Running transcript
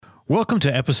Welcome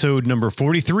to episode number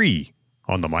 43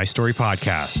 on the My Story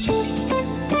Podcast.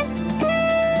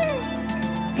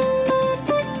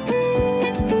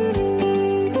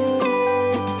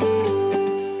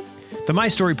 The My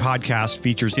Story Podcast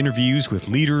features interviews with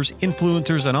leaders,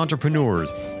 influencers, and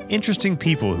entrepreneurs, interesting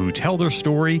people who tell their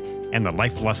story and the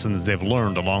life lessons they've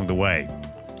learned along the way.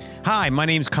 Hi, my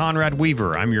name's Conrad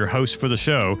Weaver. I'm your host for the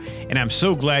show, and I'm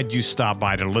so glad you stopped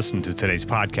by to listen to today's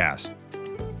podcast.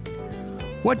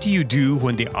 What do you do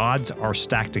when the odds are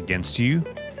stacked against you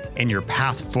and your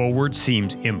path forward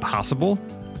seems impossible?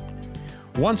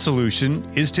 One solution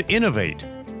is to innovate,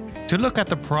 to look at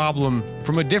the problem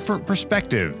from a different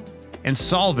perspective and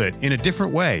solve it in a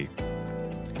different way.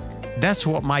 That's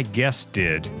what my guest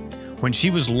did when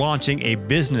she was launching a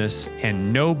business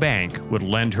and no bank would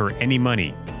lend her any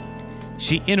money.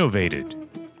 She innovated.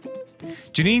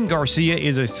 Janine Garcia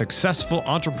is a successful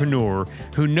entrepreneur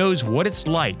who knows what it's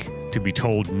like to be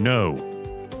told no,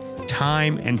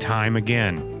 time and time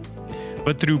again.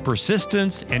 But through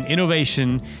persistence and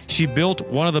innovation, she built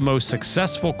one of the most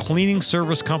successful cleaning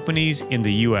service companies in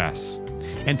the U.S.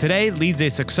 and today leads a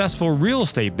successful real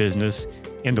estate business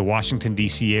in the Washington,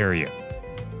 D.C. area.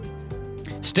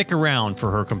 Stick around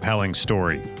for her compelling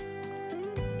story.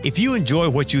 If you enjoy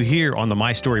what you hear on the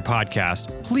My Story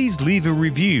Podcast, please leave a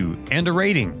review and a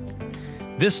rating.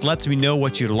 This lets me know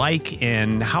what you like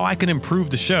and how I can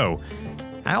improve the show.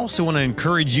 I also want to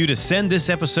encourage you to send this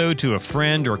episode to a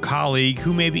friend or colleague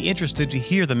who may be interested to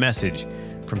hear the message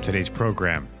from today's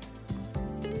program.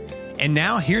 And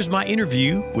now here's my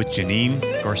interview with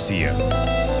Janine Garcia.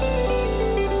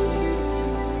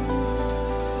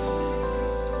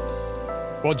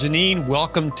 Well, Janine,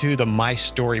 welcome to the My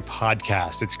Story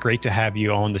Podcast. It's great to have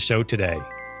you on the show today.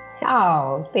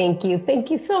 Oh, thank you. Thank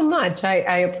you so much.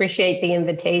 I appreciate the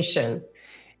invitation.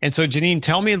 And so, Janine,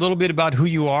 tell me a little bit about who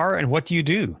you are and what do you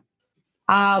do?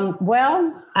 I'm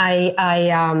an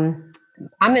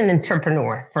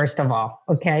entrepreneur, first of all.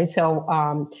 Okay.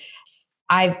 So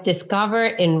I've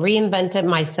discovered and reinvented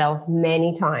myself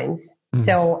many times. Mm-hmm.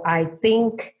 So I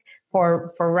think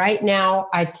for right now,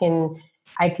 I can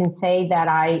say that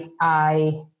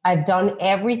I've done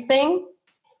everything,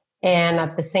 and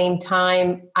at the same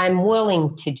time, I'm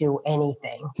willing to do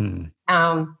anything.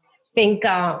 I think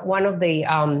one of the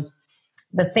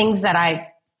things that I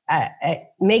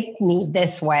make me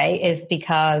this way is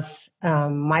because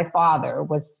my father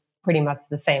was pretty much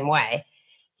the same way.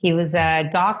 He was a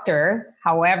doctor.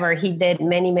 However, he did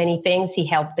many, many things. He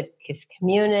helped his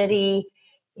community.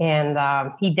 And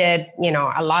he did,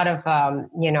 a lot of,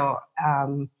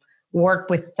 work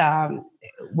with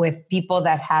people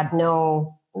that had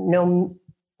no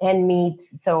end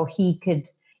meets. So he could,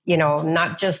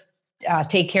 not just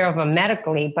take care of them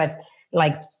medically, but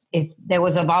like if there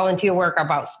was a volunteer work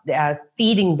about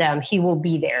feeding them, he will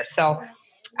be there. So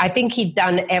I think he'd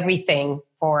done everything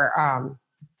for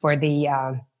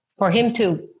him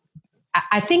to.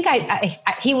 I think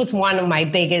he was one of my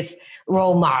biggest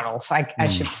role models, I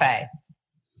should say.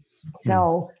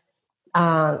 So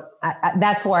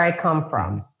that's where I come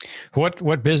from.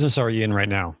 What business are you in right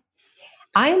now?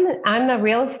 I'm a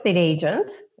real estate agent.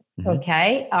 Mm-hmm.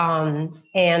 Okay.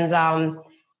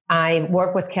 I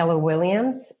work with Keller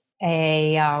Williams.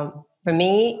 For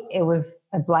me, it was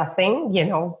a blessing,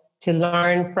 to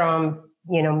learn from,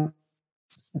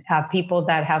 people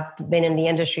that have been in the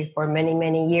industry for many,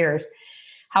 many years.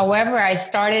 However, I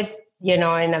started, in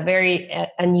a very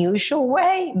unusual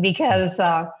way because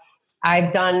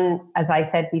I've done, as I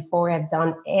said before, I've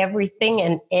done everything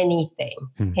and anything.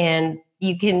 And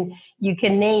you can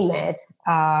name it,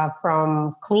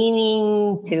 from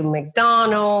cleaning to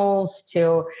McDonald's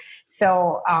to,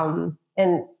 I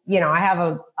have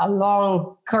a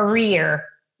long career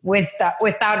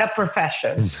without a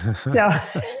profession. So,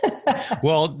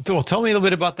 well, tell me a little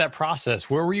bit about that process.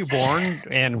 Where were you born,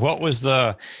 and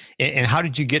and how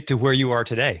did you get to where you are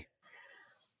today?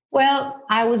 Well,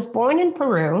 I was born in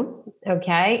Peru,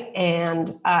 okay,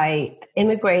 and I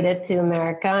immigrated to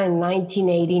America in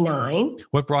 1989.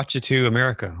 What brought you to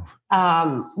America?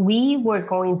 We were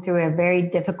going through a very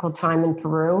difficult time in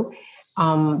Peru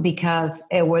because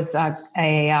it was a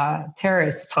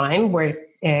terrorist time where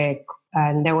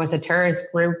and there was a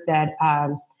terrorist group that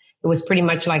it was pretty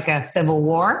much like a civil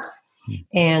war,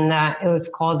 and it was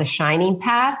called the Shining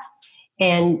Path.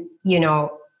 And,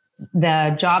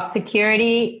 the job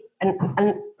security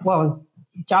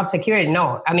job security,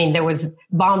 no. I mean, there was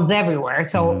bombs everywhere.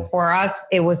 So for us,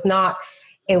 it was not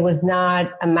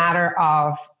a matter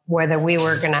of whether we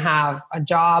were going to have a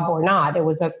job or not. It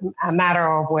was a matter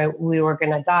of whether we were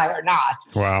going to die or not.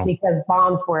 Wow. Because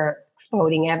bombs were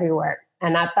exploding everywhere.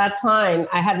 And at that time,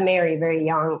 I had married very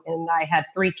young, and I had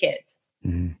 3 kids.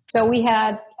 So we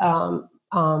had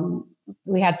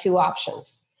two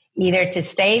options: either to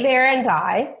stay there and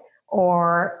die,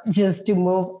 or just to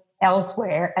move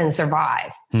elsewhere and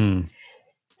survive.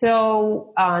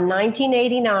 So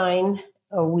 1989,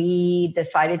 we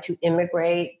decided to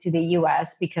immigrate to the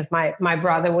U.S. because my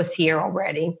brother was here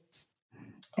already.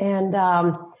 And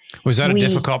was that a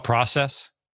difficult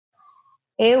process?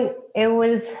 It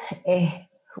was,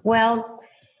 well,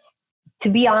 to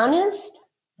be honest,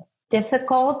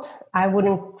 difficult. I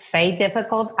wouldn't say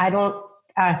difficult. I don't,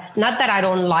 not that I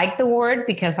don't like the word,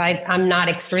 because I'm not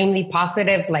extremely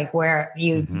positive, like where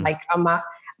you like,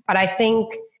 but I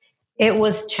think it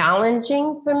was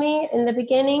challenging for me in the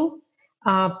beginning,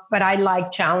 but I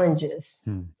like challenges.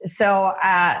 So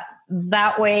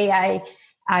that way I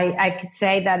could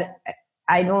say that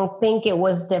I don't think it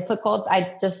was difficult.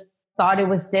 I just thought it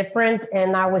was different,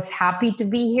 and I was happy to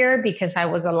be here because I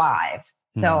was alive.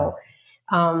 So,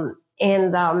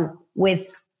 with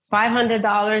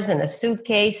 $500 in a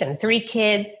suitcase and 3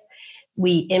 kids,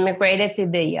 we immigrated to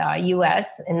the U.S.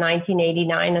 in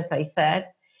 1989, as I said,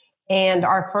 and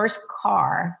our first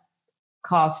car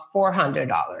cost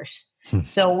 $400.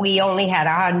 So we only had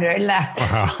 100 left.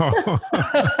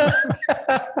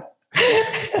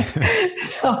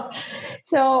 Wow.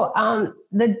 So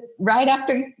right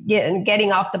after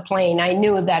getting off the plane, I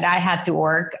knew that I had to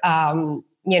work,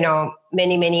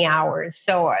 many, many hours.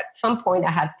 So at some point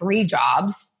I had 3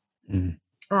 jobs.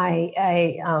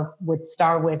 I would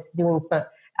start with doing some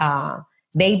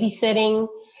babysitting,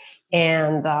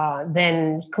 and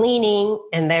then cleaning,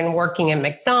 and then working at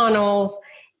McDonald's.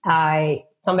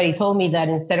 Somebody told me that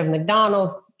instead of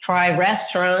McDonald's, try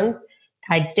restaurant.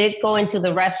 I did go into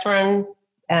the restaurant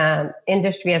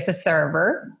industry as a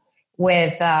server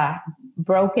with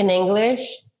broken English,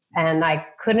 and I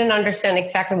couldn't understand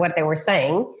exactly what they were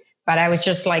saying, but I was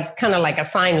just kind of like a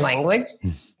sign language.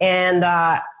 And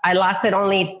I lasted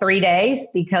only 3 days,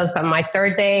 because on my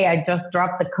 3rd day, I just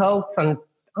dropped the coats on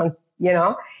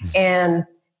and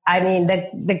I mean,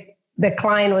 the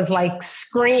client was like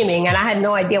screaming, and I had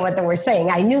no idea what they were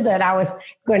saying. I knew that I was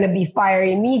going to be fired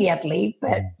immediately,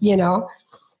 but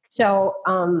so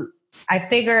I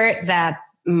figured that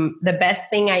the best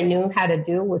thing I knew how to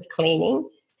do was cleaning.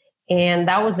 And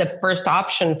that was the first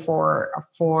option for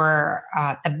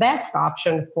the best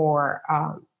option for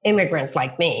immigrants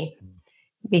like me,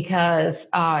 because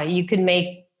you could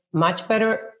make much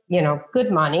better,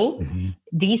 good money,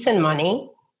 decent money,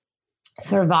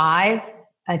 survive,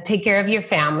 take care of your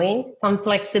family, some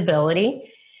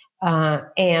flexibility,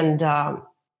 and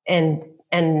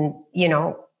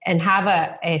have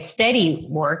a steady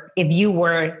work if you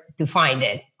were to find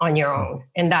it on your own.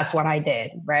 And that's what I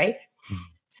did, right?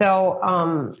 So,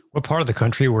 what part of the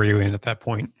country were you in at that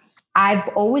point? I've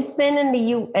always been in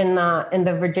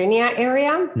the Virginia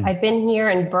area. I've been here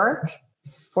in Burke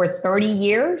for 30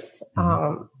 years.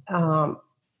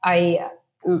 I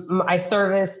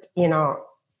serviced,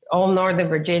 all Northern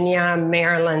Virginia,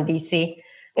 Maryland, DC.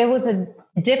 It was a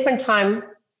different time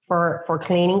for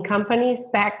cleaning companies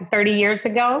back 30 years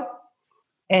ago.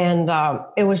 And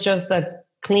it was just the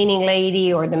cleaning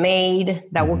lady or the maid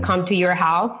that would come to your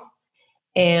house.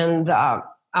 And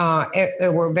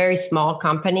it were very small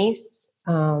companies.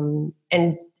 And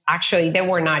actually, they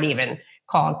were not even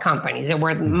called companies. They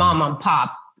were mom and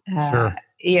pop,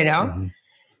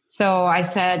 So I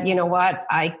said, you know what?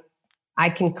 I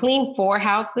can clean 4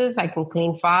 houses. I can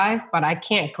clean 5, but I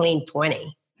can't clean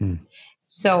 20.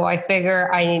 So I figure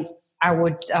I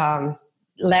would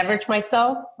leverage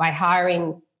myself by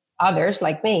hiring others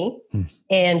like me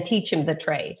and teach them the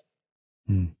trade.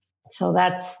 So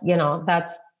that's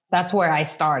where I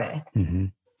started.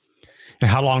 And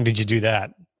how long did you do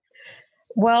that?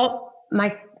 Well,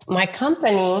 my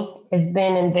company has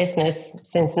been in business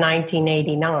since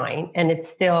 1989, and it's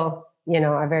still,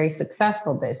 a very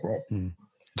successful business.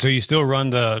 So you still run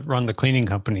the cleaning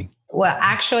company? Well,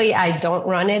 actually, I don't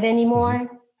run it anymore.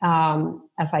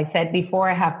 As I said before,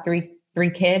 I have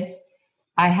three kids.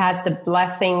 I had the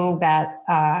blessing that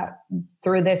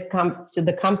through this to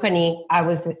the company, I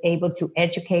was able to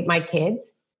educate my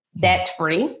kids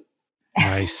debt-free.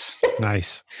 Nice.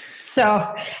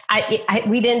 So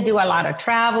we didn't do a lot of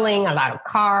traveling, a lot of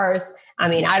cars. I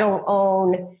mean, I don't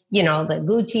own, the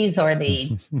Gucci's or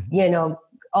the,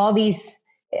 all these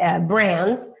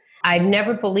brands. I've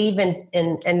never believed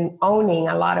in owning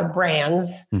a lot of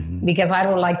brands because I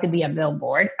don't like to be a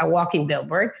walking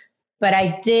billboard. But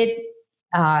I did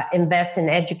invest in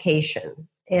education,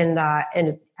 and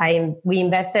we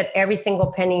invested every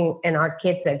single penny in our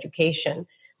kids' education,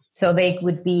 so they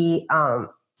would be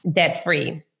debt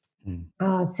free.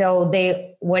 So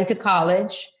they went to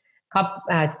college.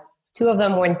 Two of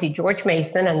them went to George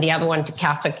Mason and the other one to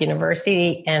Catholic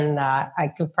University. And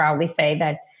I could proudly say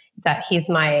that he's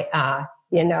my,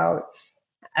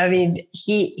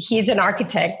 he's an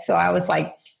architect. So I was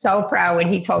like so proud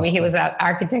when he told me he was an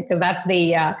architect, because that's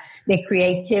the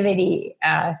creativity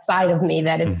side of me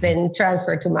that it's been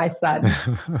transferred to my son.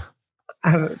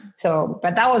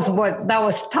 But that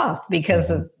was tough,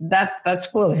 because that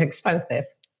school is expensive.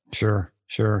 Sure.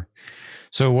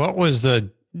 So what was the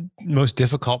most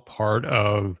difficult part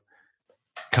of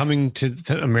coming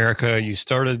to America? You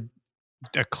started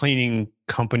a cleaning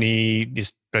company,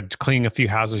 just cleaning a few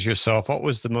houses yourself. What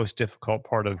was the most difficult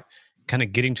part of kind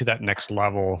of getting to that next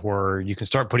level where you can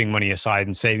start putting money aside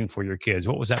and saving for your kids?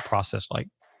 What was that process like?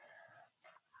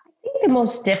 I think the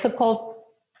most difficult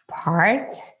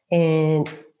part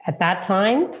at that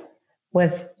time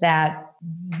was that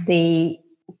the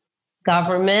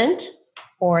government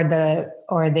or the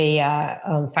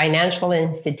financial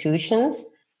institutions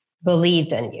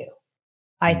believed in you.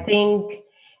 I think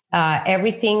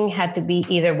everything had to be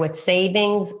either with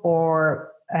savings,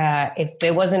 or if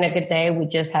it wasn't a good day, we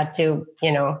just had to,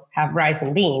 have rice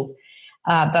and beans.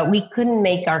 But we couldn't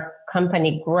make our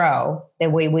company grow the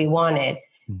way we wanted,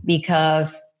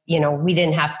 because, we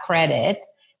didn't have credit.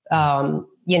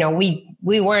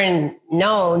 We weren't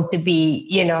known to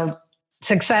be,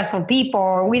 successful people,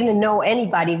 or we didn't know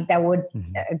anybody that would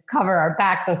cover our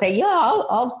backs and say, yeah,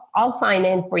 I'll sign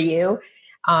in for you.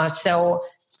 So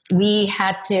we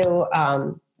had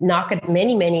to knock at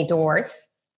many, many doors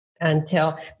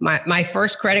until my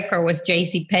first credit card was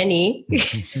JCPenney.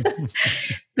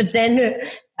 But then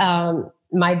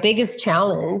my biggest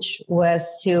challenge was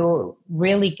to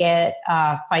really get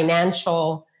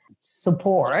financial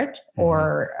support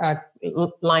or a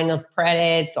line of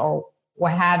credits or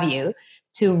what have you,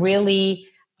 to really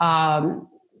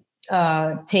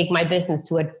take my business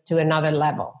to another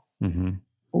level.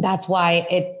 That's why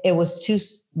it was too,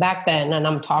 back then, and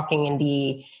I'm talking in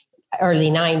the early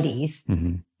 90s,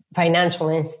 financial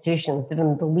institutions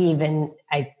didn't believe in,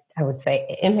 I would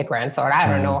say, immigrants, or I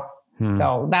don't know.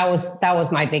 So that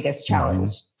was my biggest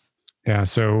challenge. Yeah.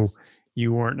 So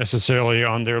you weren't necessarily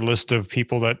on their list of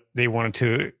people that they wanted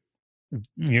to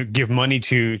give money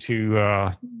to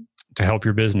help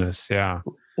your business. Yeah.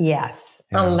 Yes.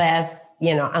 Yeah.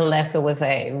 Unless it was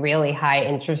a really high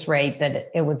interest rate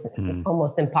that it was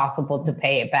almost impossible to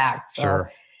pay it back. So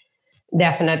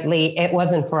definitely it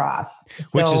wasn't for us.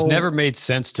 Which has never made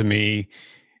sense to me.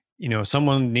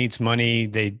 Someone needs money,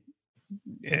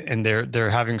 they're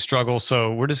having struggles.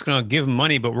 So we're just going to give them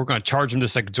money, but we're going to charge them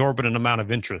this exorbitant amount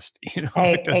of interest.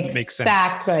 It doesn't make sense.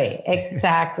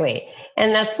 Exactly.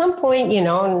 And at some point,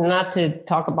 not to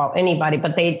talk about anybody,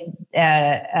 but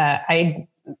I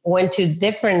went to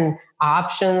different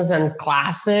options and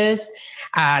classes,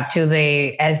 to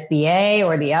the SBA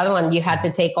or the other one. You had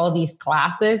to take all these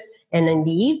classes. And in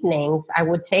the evenings, I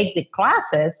would take the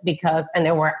classes and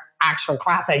there were actual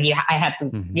classes. I had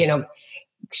to,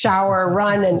 shower,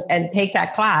 run, and take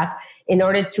that class in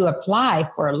order to apply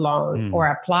for a loan or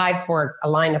apply for a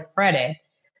line of credit.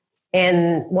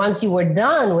 And once you were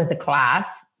done with the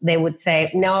class, they would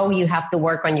say, no, you have to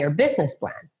work on your business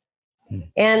plan.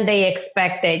 And they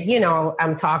expected,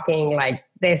 I'm talking like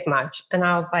this much. And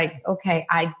I was like, okay,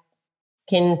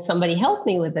 can somebody help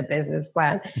me with the business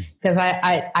plan? Because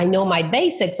I know my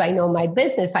basics. I know my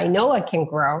business. I know it can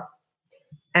grow.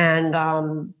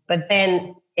 And, but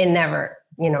then it never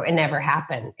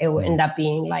happened. It would end up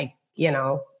being like,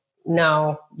 no,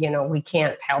 we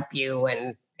can't help you.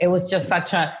 And it was just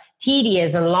such a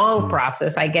tedious and long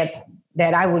process. I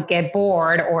would get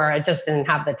bored, or I just didn't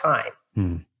have the time.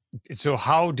 So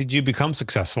how did you become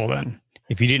successful then?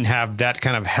 If you didn't have that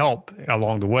kind of help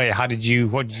along the way, what did you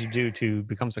do to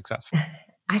become successful?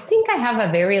 I think I have a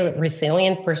very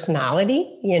resilient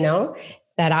personality,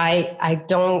 that I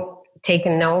don't take a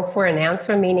no for an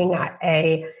answer, meaning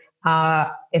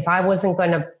if I wasn't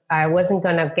going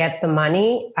to get the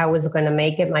money, I was going to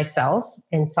make it myself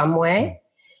in some way.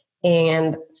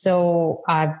 And so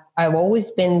I've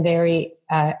always been very,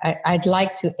 I'd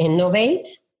like to innovate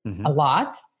a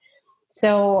lot.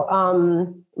 So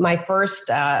my first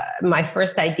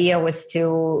idea was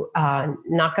to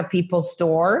knock at people's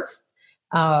doors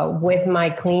with my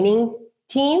cleaning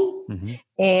team.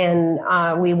 And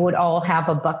we would all have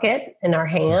a bucket in our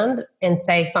hand and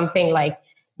say something like,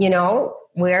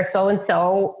 we're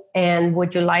so-and-so, and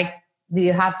do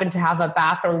you happen to have a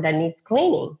bathroom that needs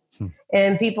cleaning?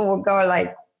 And people would go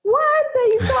like, what are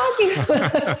you talking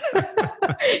about?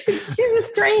 She's a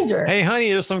stranger. Hey,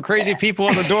 honey, there's some crazy people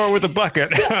on the door with a bucket.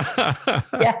 Yeah.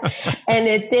 And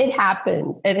it did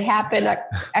happen. It happened.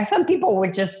 Some people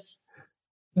would just,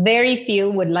 very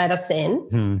few would let us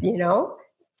in, you know,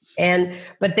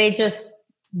 but they just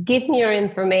give me your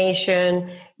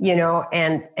information, you know,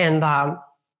 and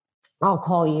I'll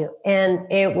call you.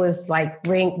 And it was like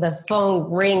the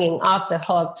phone ringing off the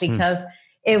hook because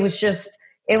it was just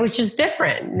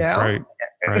different, you know?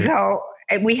 Right. So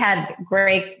we had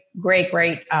great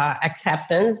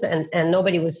acceptance, and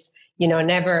nobody was, you know,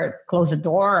 never closed the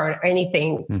door or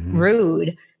anything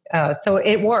rude. So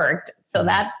it worked. So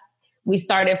that we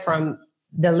started from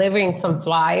delivering some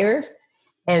flyers,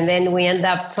 and then we end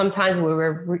up, sometimes we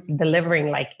were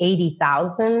delivering like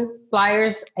 80,000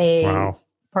 flyers per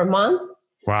month.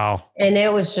 Wow. And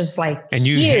it was just like, and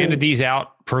you huge. handed these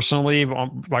out personally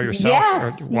by yourself?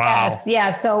 Yes. Wow. Yes.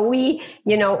 Yeah. So we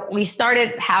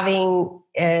started having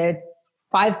 5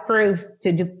 crews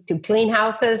to clean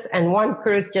houses and 1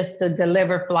 crew just to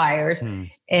deliver flyers.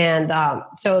 And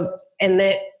and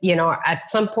then, you know, at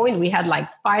some point we had like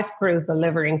 5 crews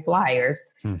delivering flyers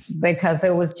because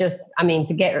it was just, I mean,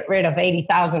 to get rid of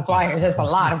 80,000 flyers, it's a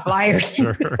lot of flyers.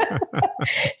 Sure.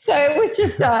 So it was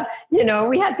just, you know,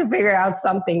 we had to figure out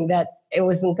something that it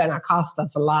wasn't going to cost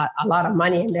us a lot of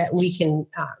money, and that we can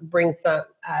bring some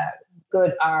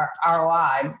good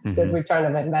ROI, good return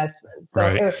of investment.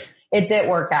 So it did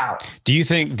work out. Do you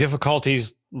think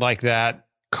difficulties like that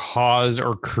cause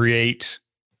or create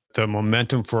the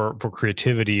momentum for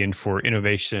creativity and for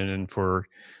innovation and for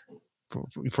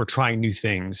trying new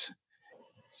things?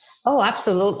 Oh,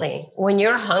 absolutely. When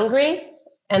you're hungry,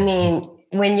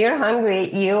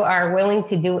 you are willing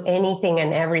to do anything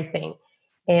and everything.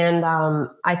 And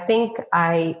I think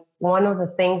one of the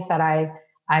things that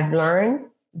I've learned,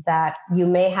 that you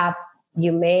may have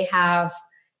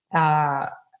a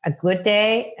good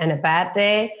day and a bad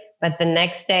day, but the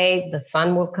next day the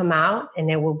sun will come out and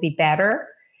it will be better,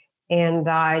 and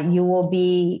you will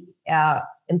be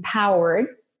empowered,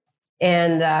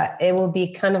 and it will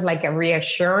be kind of like a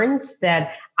reassurance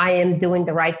that I am doing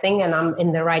the right thing and I'm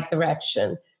in the right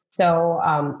direction. So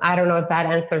I don't know if that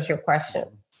answers your question.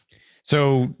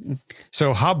 So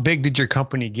how big did your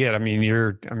company get? Well,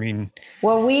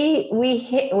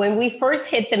 when we first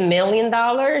hit the $1 million,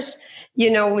 you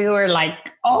know, we were like,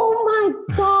 oh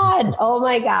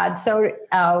my God. So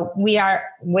we are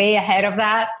way ahead of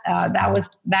that. That was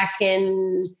back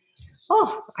in,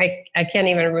 I can't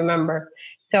even remember.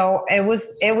 So it was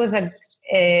a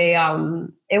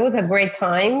great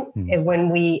time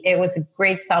when it was a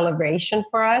great celebration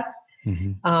for us.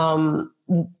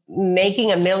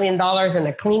 Making $1 million in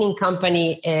a cleaning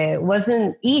company, it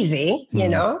wasn't easy. You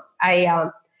know,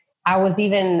 I was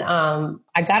even,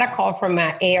 I got a call from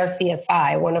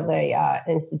ARCSI, one of the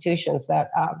institutions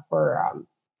that for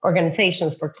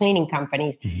organizations for cleaning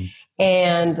companies.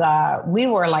 And we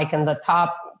were like in the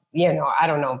top, you know, I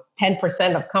don't know,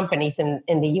 10% of companies in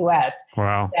the US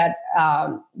that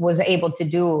was able to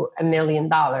do $1 million.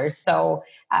 So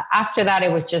after that,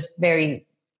 it was just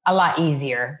a lot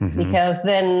easier because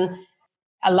then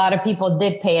a lot of people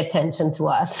did pay attention to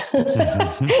us.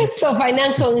 So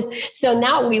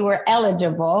now we were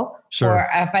eligible for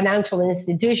financial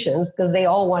institutions because they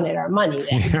all wanted our money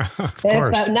then. Yeah, of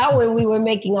course. But now when we were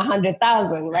making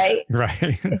 100,000, right?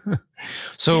 Right.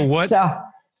 So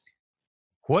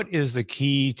what is the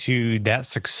key to that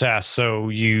success? So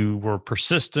you were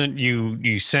persistent,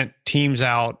 you sent teams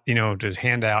out, you know, to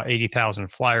hand out 80,000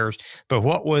 flyers, but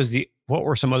what were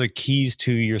some other keys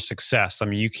to your success? I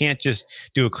mean, you can't just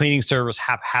do a cleaning service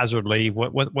haphazardly.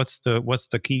 What's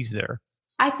the keys there?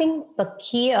 I think the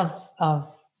key of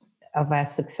a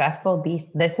successful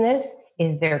business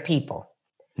is their people.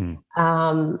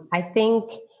 I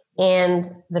think,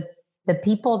 and the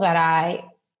people that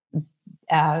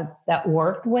that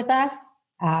worked with us,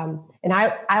 and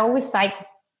I always like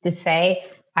to say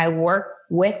I work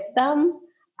with them.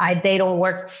 They don't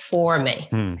work for me.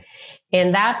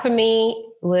 And that for me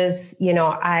was, you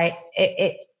know,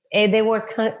 they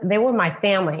were my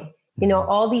family. You know,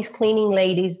 all these cleaning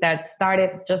ladies that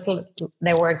started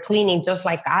they were cleaning just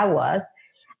like I was.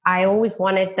 I always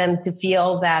wanted them to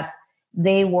feel that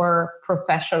they were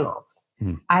professionals.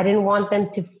 I didn't want them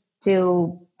to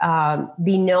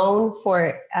be known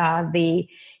for the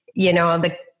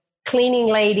cleaning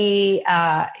lady,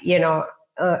 that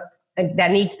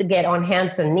needs to get on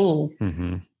hands and knees.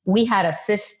 We had a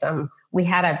system. We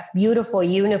had a beautiful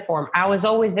uniform. I was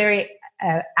always very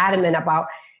adamant about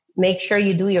make sure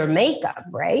you do your makeup,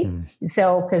 right?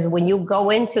 So, because when you go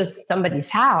into somebody's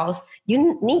house,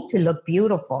 you need to look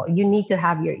beautiful. You need to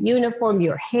have your uniform,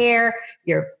 your hair,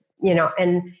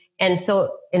 and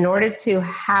so in order to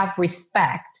have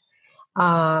respect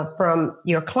from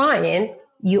your client,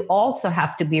 you also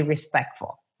have to be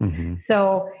respectful. Mm-hmm.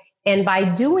 So, and by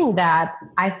doing that,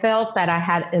 I felt that I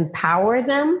had empowered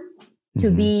them to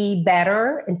be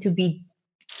better and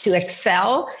to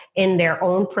excel in their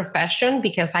own profession,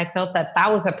 because I felt that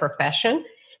was a profession.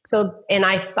 So, and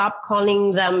I stopped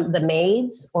calling them the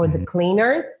maids or the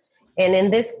cleaners. And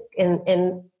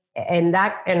in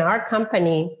our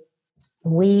company,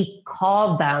 we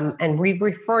call them and we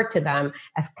refer to them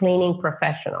as cleaning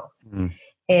professionals.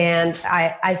 And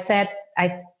I said,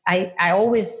 I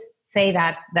always say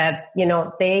that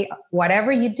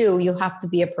whatever you do, you have to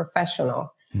be a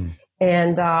professional.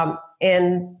 And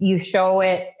you show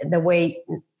it the way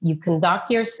you conduct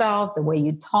yourself, the way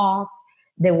you talk,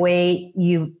 the way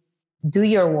you do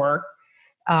your work.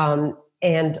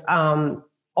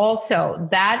 Also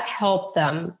that helped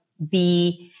them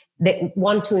they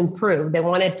want to improve. They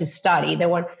wanted to study.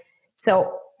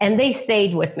 And they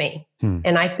stayed with me.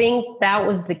 And I think that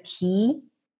was the key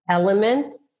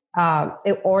element,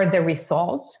 or the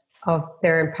results of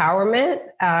their empowerment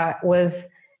was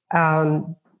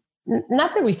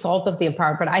not the result of the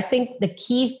empowerment, but I think the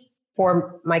key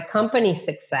for my company's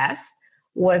success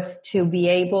was to be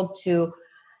able to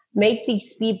make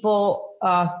these people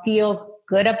feel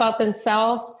good about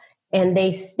themselves. And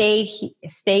they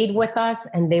stayed with us,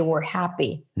 and they were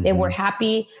happy. They were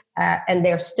happy, and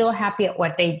they're still happy at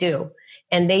what they do.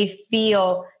 And they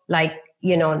feel like,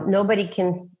 nobody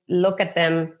can look at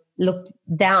them, look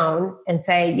down and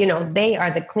say, they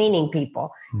are the cleaning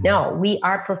people. No, we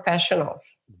are professionals,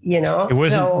 It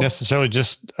wasn't necessarily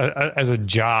just as a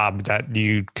job that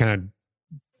you kind of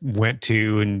went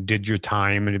to and did your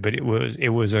time, but it was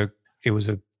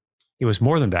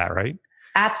more than that, right?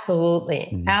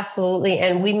 Absolutely. Absolutely.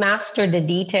 And we mastered the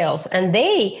details, and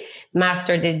they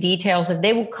mastered the details. And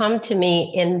they would come to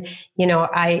me and,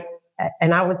 I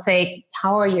would say,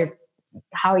 how are your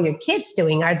kids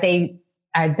doing? Are they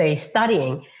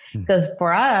studying? Because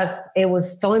for us, it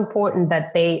was so important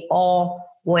that they all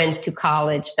went to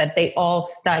college, that they all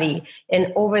study.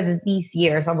 And over these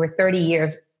years, over 30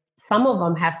 years, some of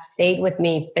them have stayed with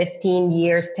me 15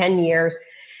 years, 10 years.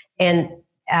 And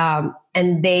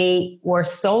they were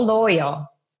so loyal,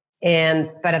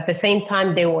 but at the same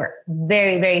time, they were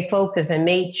very, very focused and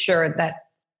made sure that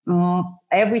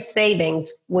every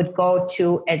savings would go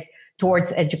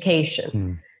towards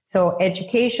education. So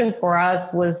education for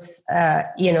us was,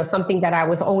 something that I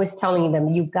was always telling them.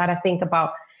 You've got to think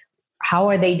about, how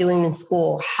are they doing in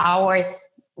school?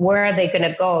 Where are they going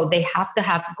to go? They have to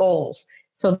have goals.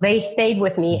 So they stayed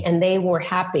with me, and they were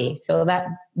happy. So that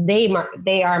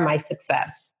they are my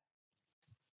success,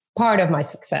 part of my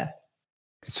success.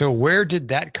 So where did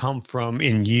that come from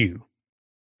in you?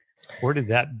 Where did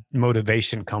that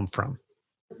motivation come from?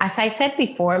 As I said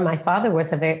before, my father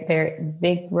was a very, very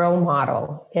big role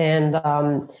model. And,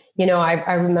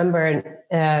 I remember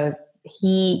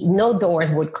no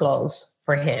doors would close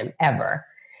for him ever.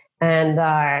 And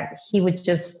he would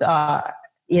just,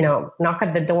 knock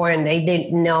at the door, and they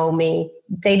didn't know me.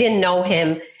 They didn't know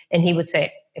him. And he would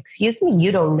say, "Excuse me,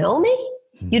 you don't know me?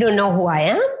 You don't know who I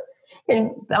am?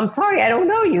 And I'm sorry, I don't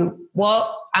know you."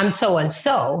 "Well, I'm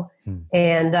so-and-so,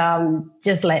 and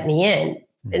just let me in."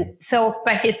 And so,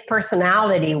 but his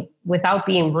personality, without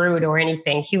being rude or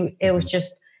anything, he was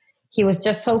just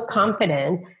so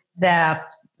confident that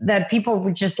people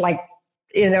would just let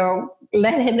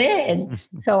him in.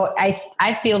 So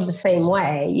I feel the same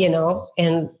way,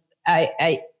 and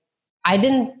I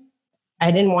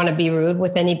didn't want to be rude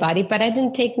with anybody, but I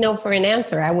didn't take no for an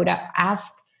answer. I would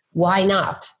ask, why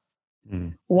not?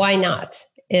 Why not?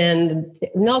 And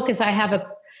no, because I have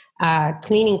a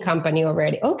cleaning company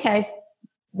already. Okay,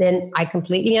 then I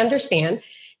completely understand.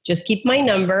 Just keep my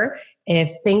number. If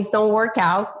things don't work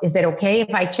out, is it okay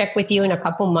if I check with you in a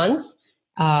couple months?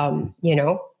 So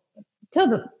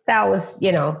that was,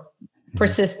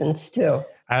 persistence too.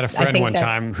 I had a friend one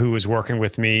time who was working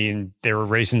with me, and they were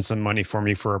raising some money for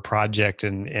me for a project.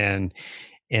 And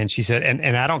she said,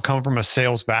 and I don't come from a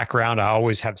sales background. I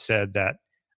always have said that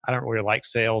I don't really like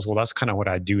sales. Well, that's kind of what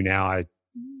I do now. I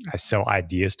sell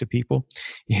ideas to people,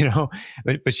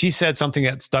 but she said something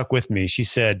that stuck with me. She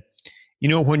said,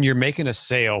 when you're making a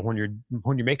sale, when you're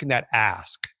making that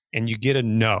ask and you get a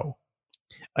no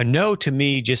to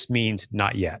me just means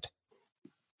not yet.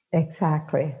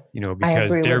 Exactly.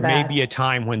 Because there may be a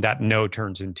time when that no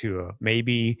turns into a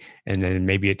maybe, and then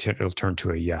maybe it'll turn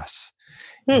to a yes.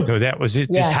 So that was it,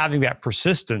 just Yes. having that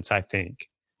persistence, I think,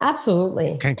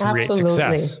 Absolutely. can create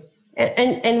Absolutely. success.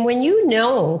 And when you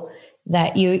know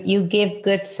that you give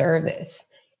good service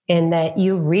and that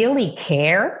you really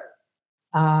care,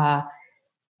 uh,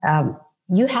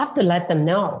 you have to let them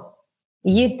know.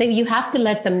 You have to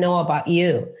let them know about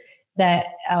you. That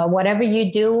whatever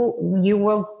you do, you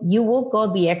will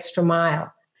go the extra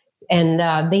mile, and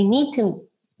they need to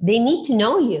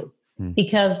know you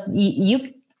because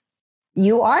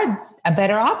you are a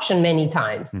better option many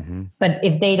times. Mm-hmm. But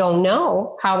if they don't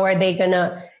know, how are they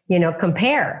gonna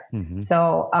compare? Mm-hmm.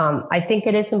 So I think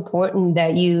it is important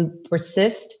that you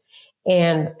persist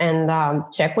and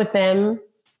check with them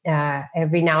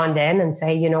every now and then and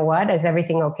say, you know what, is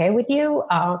everything okay with you?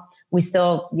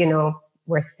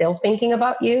 We're still thinking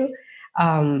about you.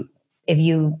 If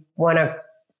you want to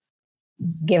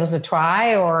give us a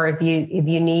try, or if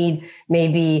you need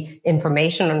maybe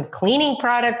information on cleaning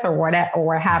products or what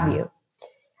have you.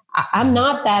 I'm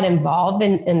not that involved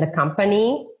in the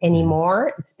company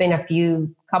anymore. It's been a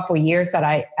couple years that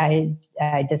I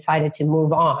decided to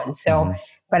move on. So,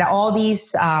 but all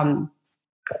these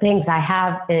things I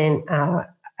have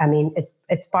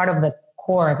it's part of the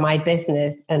core of my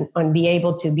business, and be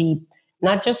able to be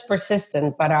not just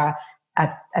persistent, but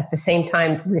at the same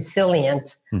time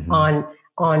resilient on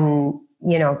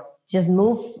just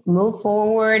move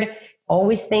forward.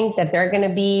 Always think that there are going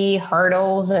to be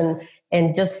hurdles, and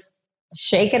just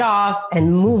shake it off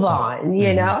and move on.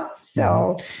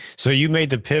 So you made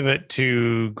the pivot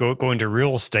to go into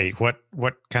real estate. What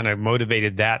kind of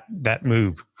motivated that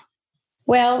move?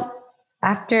 Well,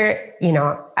 after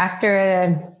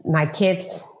my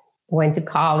kids went to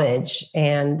college,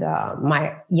 and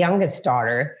my youngest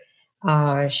daughter,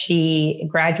 she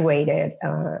graduated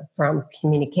from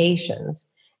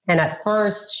communications. And at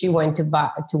first she went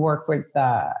to work with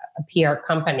a PR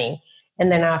company.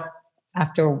 And then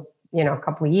after a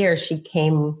couple of years, she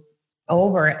came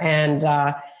over and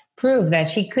proved that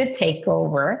she could take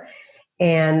over,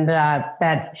 and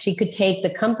that she could take the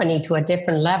company to a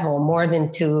different level, more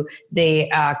than to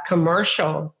the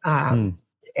commercial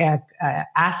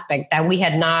aspect that we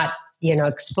had not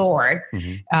explored.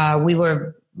 We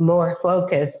were more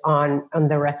focused on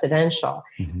the residential.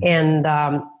 And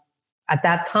at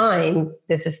that time,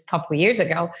 this is a couple of years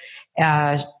ago,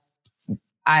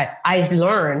 I've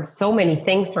learned so many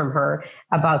things from her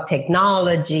about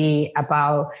technology,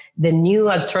 about the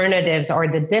new alternatives, or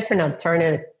the different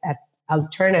alternatives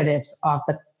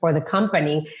for the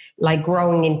company, like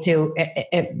venturing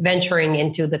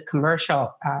into the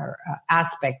commercial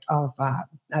aspect of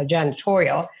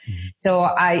janitorial. So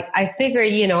I figured,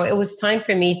 it was time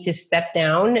for me to step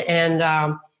down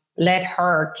and let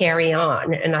her carry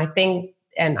on. And I think,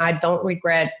 and I don't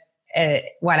regret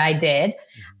what I did.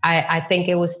 I think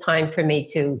it was time for me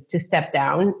to step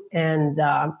down, and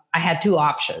I had two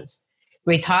options: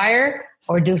 retire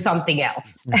or do something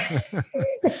else.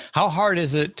 How hard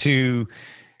is it to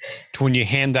when you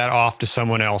hand that off to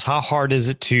someone else? How hard is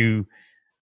it to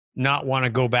not want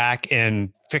to go back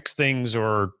and fix things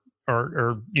or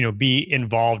be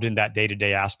involved in that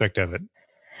day-to-day aspect of it?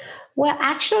 Well,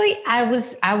 actually, I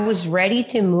was ready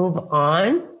to move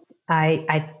on.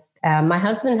 My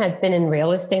husband had been in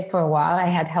real estate for a while. I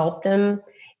had helped him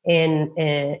in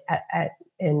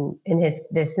his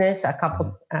business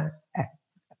a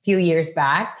few years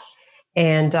back,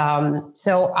 and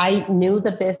so I knew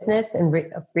the business and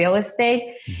real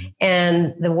estate,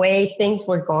 and the way things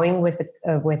were going with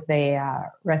the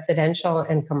residential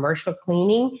and commercial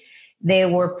cleaning. They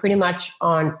were pretty much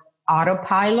on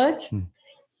autopilot,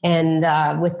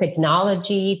 and with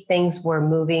technology, things were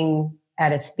moving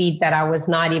at a speed that I was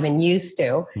not even used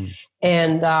to.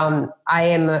 And I'm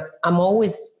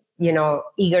always,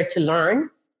 eager to learn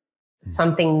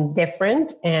something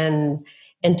different and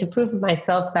to prove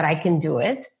myself that I can do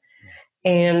it.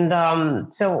 And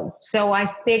so I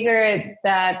figured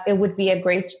that it would be a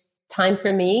great time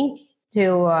for me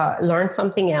to learn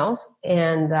something else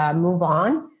and move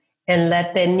on and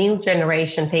let the new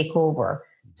generation take over.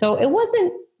 So it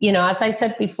wasn't, as I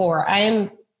said before, I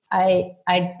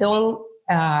don't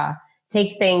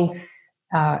take things,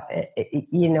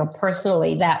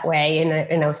 personally that way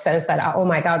in a sense that, oh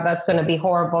my God, that's going to be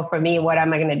horrible for me. What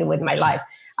am I going to do with my life?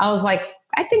 I was like,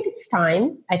 I think it's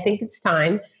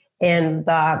time. And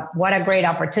what a great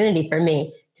opportunity for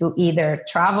me to either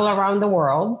travel around the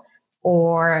world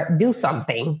or do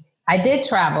something. I did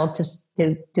travel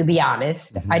to be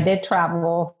honest. I did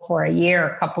travel for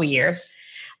a couple years.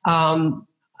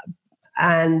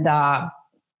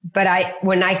 But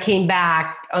when I came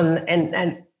back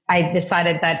and I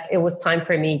decided that it was time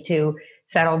for me to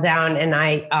settled down, and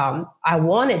I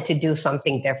wanted to do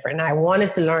something different. I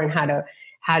wanted to learn how to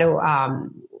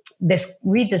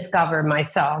rediscover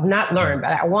myself. Not learn,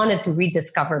 but I wanted to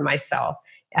rediscover myself,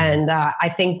 and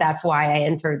I think that's why I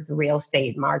entered the real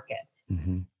estate market.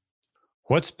 Mm-hmm.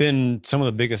 What's been some of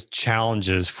the biggest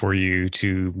challenges for you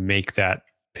to make that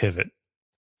pivot?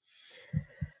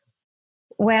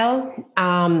 Well,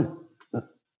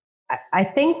 I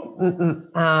think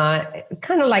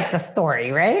kind of like the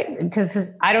story, right? Because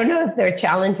I don't know if there are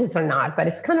challenges or not, but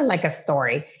it's kind of like a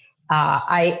story.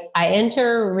 I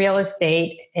enter real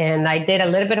estate, and I did a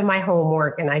little bit of my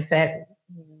homework, and I said,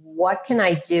 what can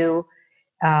I do?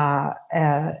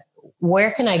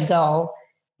 Where can I go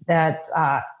that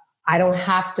I don't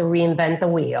have to reinvent the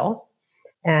wheel?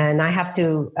 And I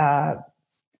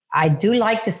do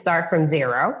like to start from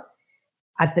zero.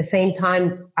 At the same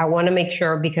time, I want to make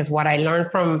sure, because what I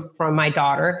learned from my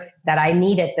daughter, that I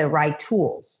needed the right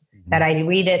tools, that I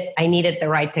needed the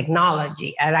right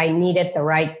technology, and I needed the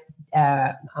right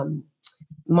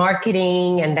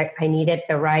marketing, and that I needed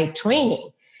the right training.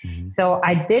 Mm-hmm. So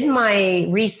I did my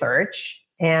research,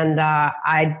 and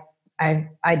I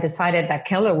decided that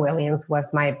Keller Williams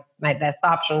was my best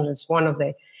option. It's one of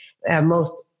the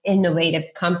most innovative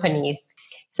companies.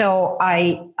 So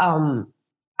I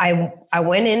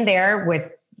went in there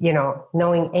with,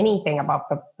 knowing anything about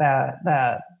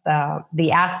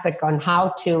the aspect on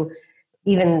how to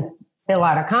even fill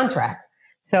out a contract.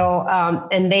 So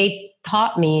and they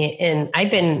taught me, and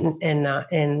I've been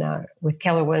in with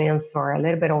Keller Williams for a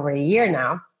little bit over a year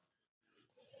now.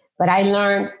 But I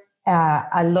learned.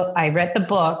 I read the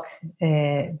book,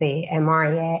 the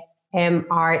MREA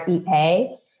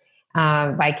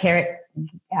by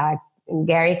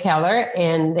Gary Keller,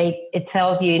 and it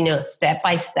tells you, step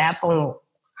by step on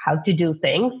how to do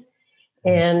things.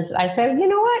 And I said, you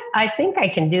know what? I think I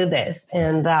can do this,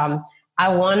 and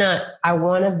I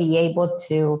wanna be able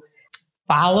to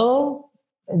follow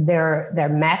their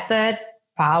method,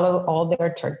 follow all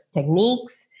their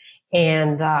techniques,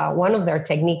 and one of their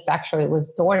techniques actually was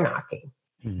door knocking.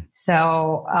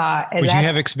 So, but you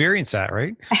have experience at,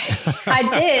 right? I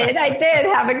did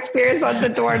have experience on the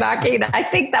door knocking. I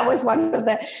think that was one of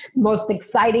the most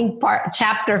exciting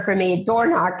chapter for me, door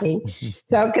knocking.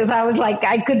 So, because I was like,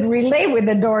 I could relate with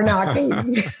the door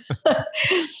knocking.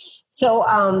 So,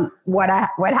 what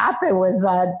happened was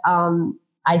that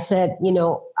I said,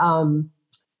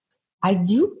 I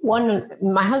do want to.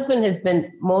 My husband has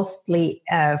been mostly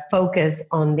focused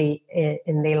on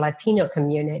in the Latino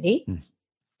community.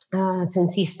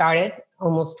 Since he started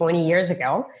almost 20 years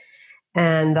ago.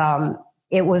 And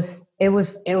it was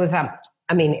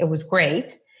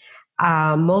great.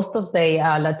 Most of the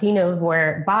Latinos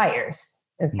were buyers.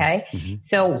 Okay. Mm-hmm.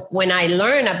 So when I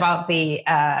learned about the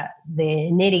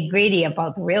nitty gritty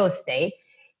about the real estate,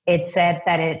 it said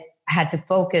that it had to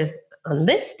focus on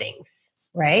listings,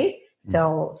 right? Mm-hmm.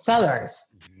 So sellers.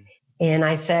 Mm-hmm. And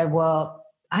I said, well,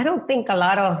 I don't think a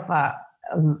lot of,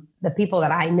 the people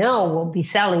that I know will be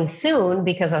selling soon,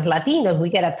 because as Latinos, we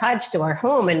get attached to our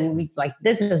home, and it's like,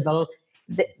 this is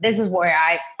where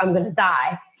I'm going to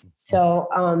die. So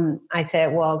I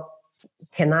said, well,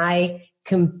 can I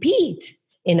compete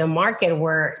in a market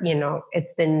where,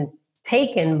 it's been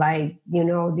taken by,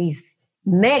 these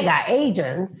mega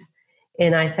agents?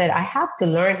 And I said, I have to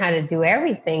learn how to do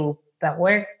everything, but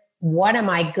what am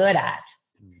I good at?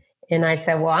 And I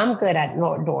said, well, I'm good at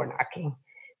door knocking.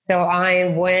 So I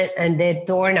went and did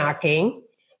door knocking.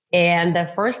 And the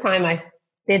first time I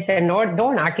did the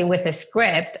door knocking with a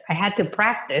script, I had to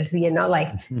practice,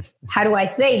 like, how do I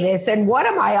say this? And what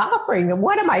am I offering? And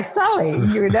what am I selling?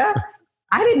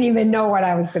 I didn't even know what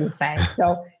I was going to say.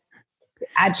 So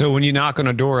when you knock on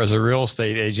a door as a real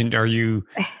estate agent, are you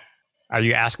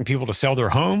asking people to sell their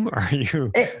home? Or are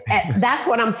you? That's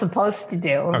what I'm supposed to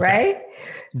do, okay. Right?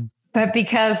 But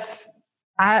because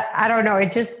I don't know,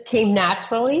 it just came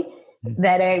naturally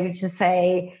that I would just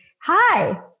say,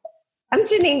 hi, I'm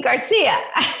Janine Garcia.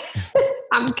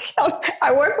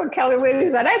 I work with Keller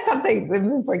Williams, and that's something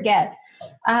we forget.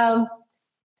 And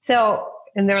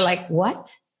they're like, what?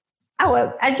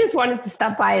 I just wanted to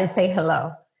stop by and say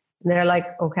hello. And they're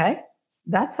like, okay,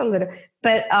 that's a little,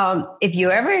 but if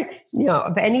you ever,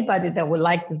 if anybody that would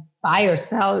like to buy or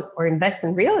sell or invest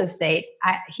in real estate,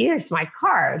 here's my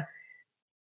card.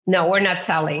 No, we're not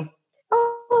selling.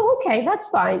 Oh, okay, that's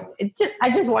fine. I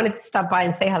just wanted to stop by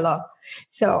and say hello.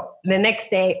 So the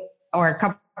next day, or a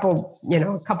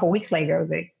couple weeks later, I was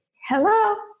like,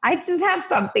 hello, I just have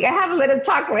something. I have a little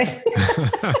chocolate.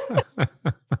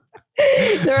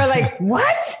 They were like,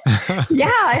 what?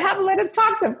 Yeah, I have a little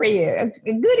chocolate for you, a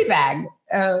goodie bag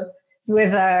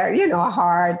with a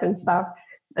heart and stuff.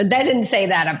 They didn't say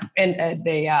that in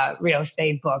the real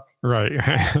estate book. Right.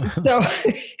 So,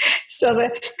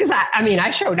 because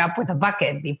I showed up with a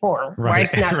bucket before, right?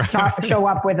 Not show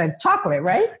up with a chocolate,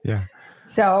 right? Yeah.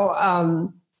 So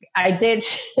I did.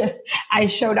 I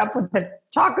showed up with the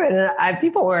chocolate, and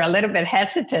people were a little bit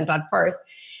hesitant at first.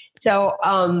 So,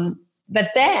 but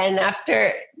then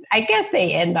after, I guess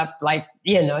they end up like,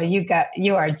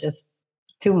 you are just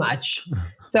too much.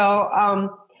 So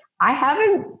I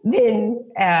haven't been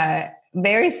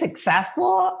very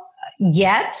successful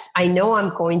yet. I know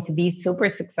I'm going to be super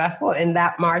successful in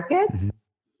that market.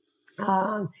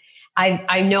 Mm-hmm.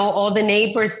 I know all the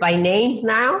neighbors by names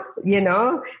now.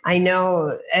 I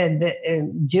know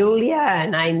Julia,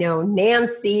 and I know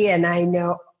Nancy, and I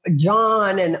know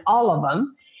John, and all of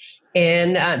them.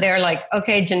 And they're like,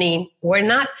 okay, Janine, we're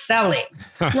not selling.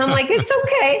 And I'm like, it's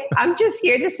okay. I'm just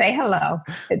here to say hello.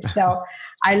 And so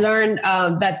I learned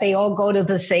that they all go to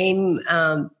the same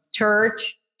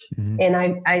church. Mm-hmm. And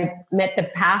I met the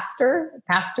Pastor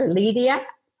Lydia,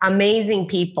 amazing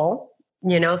people,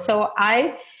 So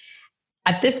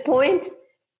at this point,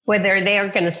 whether they are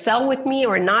going to sell with me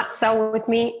or not sell with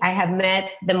me, I have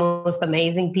met the most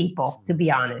amazing people, to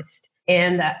be honest.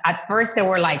 And at first they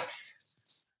were like,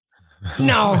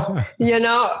 no,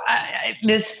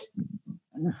 this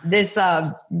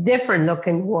different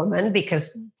looking woman,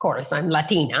 because of course I'm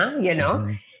Latina,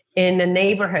 mm-hmm. in a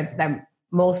neighborhood that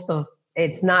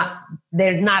there's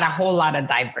not a whole lot of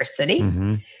diversity.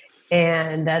 Mm-hmm.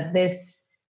 And this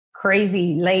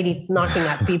crazy lady knocking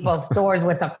at people's doors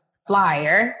with a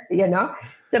flyer,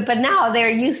 So, but now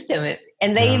they're used to it.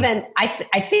 And they even, I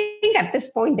think at this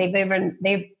point,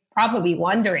 they've probably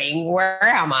wondering, where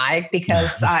am I?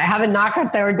 Because I haven't knocked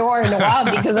at their door in a while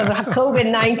because of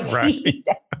COVID-19. Right.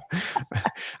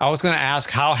 I was going to ask,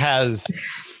 how has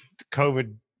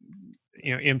COVID,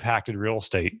 impacted real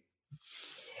estate?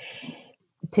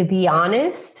 To be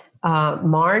honest,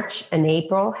 March and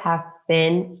April have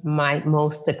been my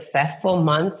most successful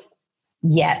months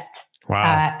yet.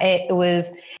 Wow. I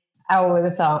was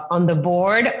on the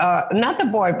board, not the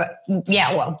board, but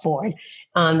board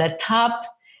on the top.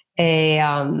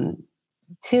 Number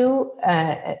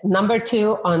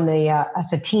 2 on the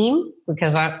as a team,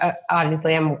 because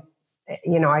obviously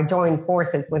I joined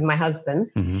forces with my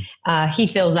husband. Mm-hmm. He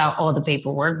fills out all the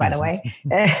paperwork, by the way.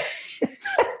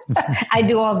 I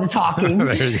do all the talking.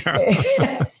 There you go.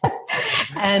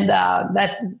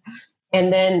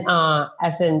 And then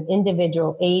as an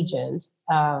individual agent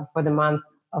for the month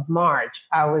of March,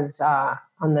 I was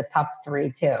on the top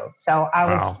 3 too. So I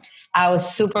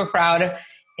was super proud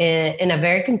in a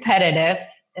very competitive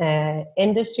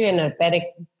industry and a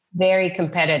very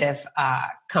competitive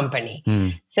company.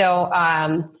 Mm. So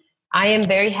I am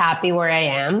very happy where I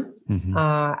am. Mm-hmm.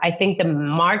 I think the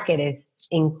market is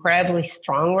incredibly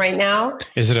strong right now.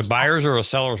 Is it a buyer's or a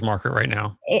seller's market right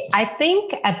now? I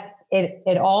think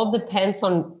it all depends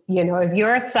on, if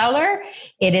you're a seller,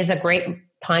 it is a great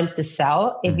time to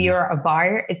sell. If you're a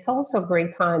buyer, it's also a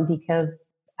great time because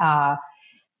out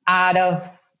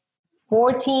of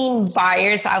 14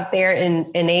 buyers out there in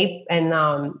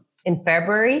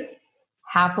February,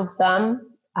 half of them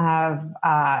have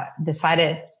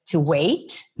decided to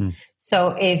wait. Mm.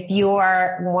 So if you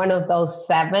are one of those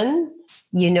 7,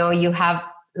 you have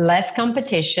less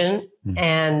competition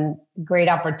and great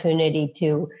opportunity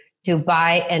to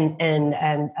buy and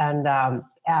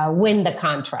win the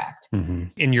contract. Mm-hmm.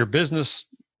 In your business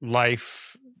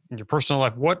life, in your personal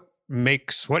life, what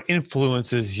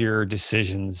influences your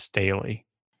decisions daily?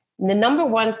 The number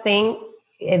one thing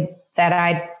that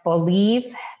I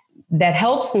believe that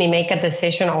helps me make a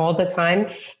decision all the time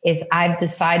is I've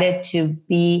decided to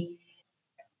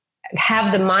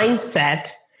have the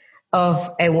mindset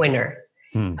of a winner.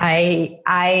 Hmm.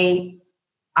 I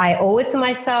owe it to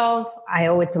myself. I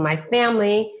owe it to my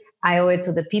family. I owe it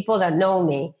to the people that know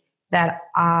me, that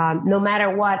no matter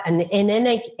what, and in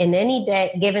any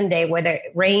given day, whether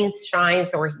it rains,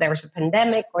 shines, or there's a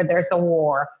pandemic or there's a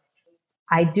war,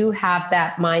 I do have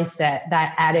that mindset,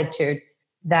 that attitude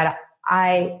that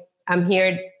I'm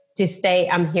here to stay.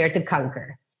 I'm here to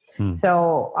conquer. Hmm.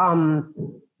 So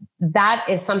that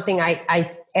is something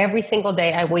I every single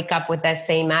day I wake up with that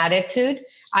same attitude.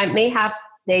 I may have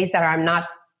days that I'm not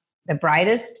the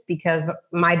brightest because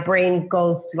my brain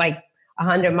goes like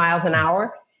 100 miles an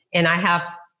hour and I have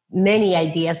many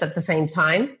ideas at the same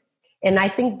time. And I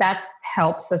think that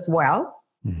helps as well,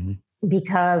 mm-hmm.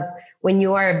 because when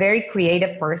you are a very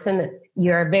creative person,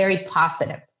 you're a very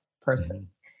positive person. Mm-hmm.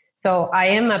 So I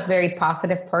am a very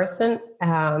positive person.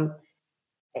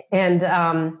 And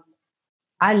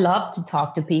I love to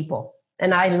talk to people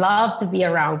and I love to be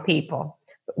around people.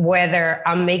 whether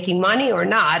I'm making money or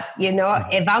not,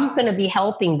 if I'm going to be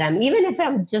helping them, even if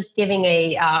I'm just giving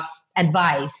a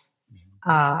advice,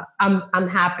 I'm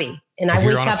happy. And I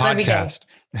wake up every day.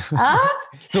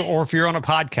 Or if you're on a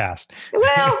podcast.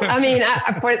 Well, I mean,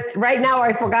 for right now,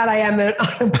 I forgot I am on a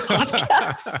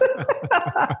podcast.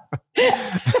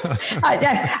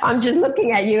 I'm just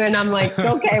looking at you and I'm like,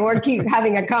 okay, we're keep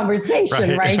having a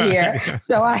conversation right here.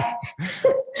 So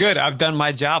good. I've done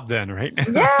my job then, right?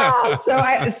 Yeah. So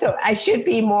I should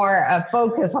be more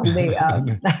focused on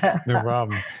the. No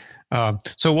problem.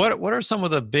 So what are some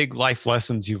of the big life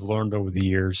lessons you've learned over the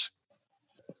years?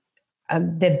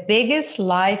 The biggest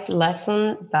life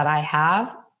lesson that I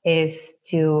have is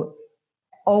to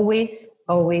always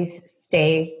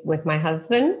stay with my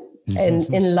husband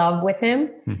and in love with him.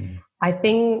 Mm-hmm. I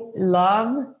think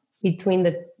love between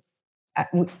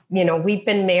we've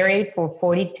been married for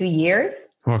 42 years.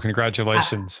 Well,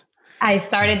 congratulations. I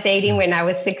started dating when I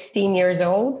was 16 years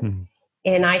old. Mm-hmm.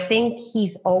 And I think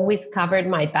he's always covered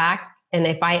my back. And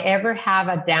if I ever have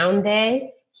a down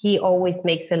day, he always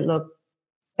makes it look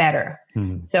better.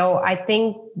 Mm-hmm. So I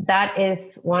think that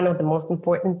is one of the most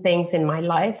important things in my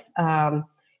life,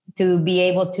 to be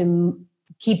able to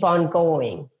keep on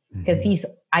going, because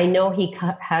I know he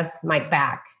has my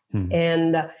back. Mm-hmm.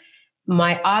 And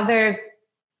my other,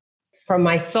 from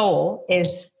my soul,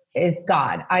 is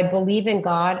God. I believe in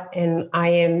God, and I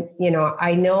am,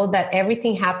 I know that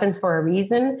everything happens for a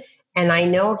reason, and I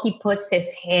know he puts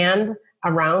his hand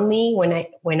around me when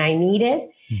I need it.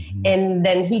 Mm-hmm. And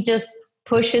then he just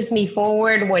pushes me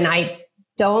forward when I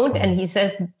don't. And he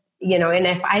says, and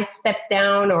if I step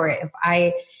down or if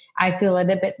I feel a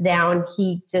little bit down,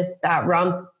 he just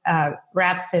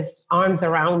wraps his arms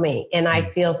around me, and I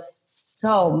feel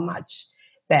so much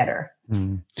better.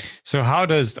 So how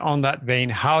does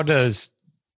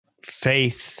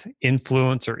faith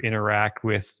influence or interact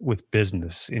with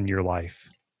business in your life?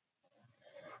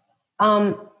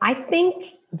 I think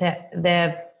that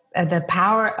the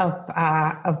power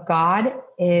of God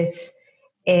is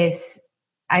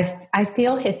I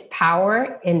feel his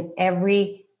power in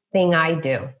everything I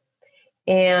do.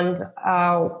 And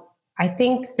I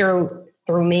think through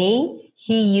me,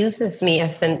 he uses me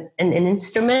as an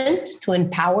instrument to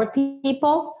empower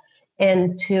people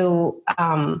and to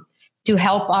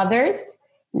help others,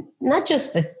 not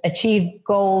just to achieve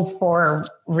goals for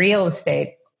real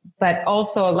estate, but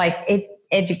also like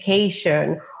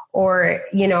education, or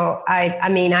I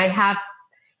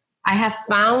have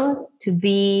found to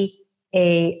be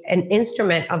an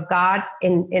instrument of God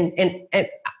in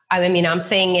I'm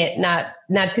saying it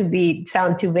not to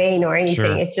sound too vain or anything.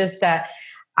 Sure. It's just that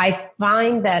I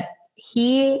find that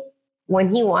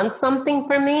when he wants something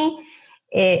for me,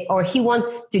 or he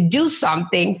wants to do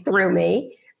something through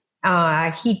me,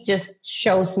 he just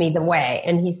shows me the way,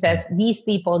 and he says, these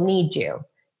people need you.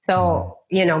 So,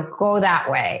 go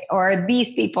that way, or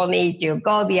these people need you,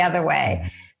 go the other way.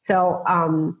 So,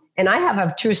 and I have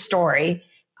a true story.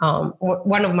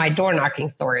 One of my door knocking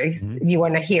stories, if you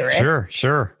want to hear it.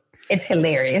 Sure. It's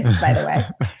hilarious, by the way.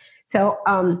 So,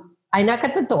 I knock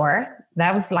at the door.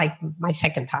 That was like my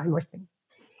second time or something.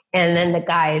 And then the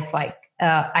guy is like,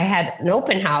 I had an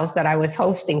open house that I was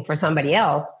hosting for somebody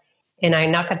else. And I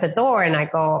knock at the door and I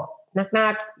go, knock,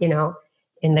 knock,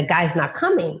 and the guy's not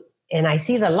coming. And I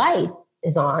see the light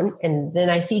is on, and then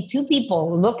I see two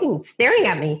people staring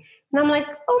at me. And I'm like,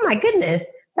 oh my goodness,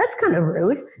 that's kind of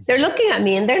rude. They're looking at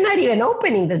me and they're not even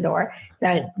opening the door. So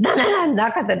I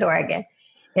knock at the door again.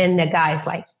 And the guy's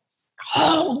like,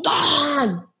 hold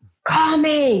on,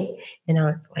 coming. And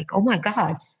I'm like, oh my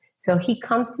God. So he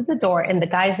comes to the door and the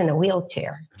guy's in a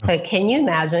wheelchair. So can you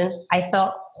imagine? I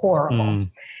felt horrible.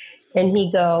 And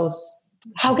he goes,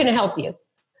 how can I help you?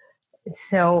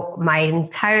 So my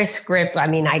entire script,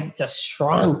 I just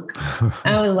shrunk.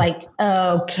 I was like,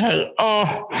 okay.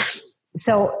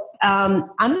 So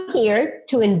I'm here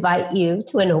to invite you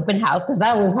to an open house, because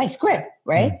that was my script,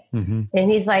 right? Mm-hmm.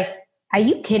 And he's like, are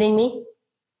you kidding me?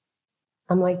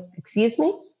 I'm like, excuse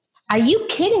me? Are you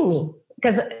kidding me?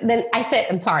 Because then I said,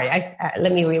 I'm sorry,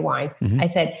 let me rewind. Mm-hmm. I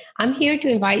said, I'm here to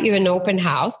invite you to an open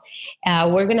house.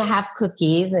 We're going to have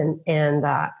cookies, and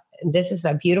this is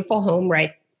a beautiful home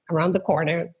right around the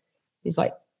corner. He's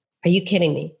like, are you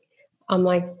kidding me? I'm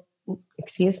like,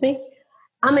 excuse me?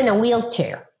 I'm in a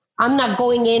wheelchair. I'm not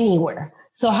going anywhere.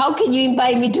 So how can you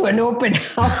invite me to an open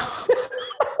house?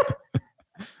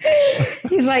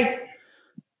 He's like,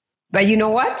 but you know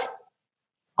what?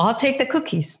 I'll take the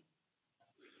cookies.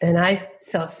 And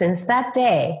so since that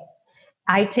day,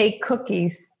 I take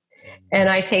cookies, and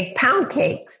I take pound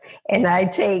cakes, and I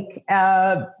take,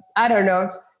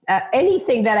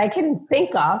 anything that I can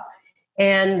think of.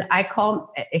 And I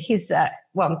call, his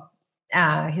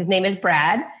name is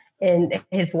Brad and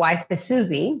his wife is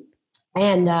Susie.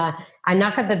 And I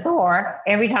knock at the door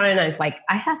every time and I was like,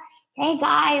 hey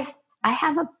guys, I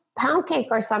have a pound cake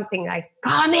or something. Like,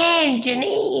 come in,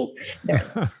 Janine.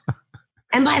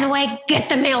 And by the way, get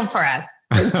the mail for us.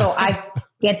 And so I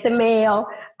get the mail.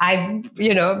 I,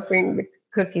 bring the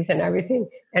cookies and everything.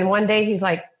 And one day he's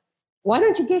like, why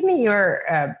don't you give me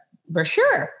your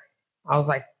brochure? I was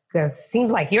like, because it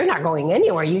seems like you're not going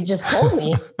anywhere. You just told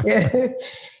me.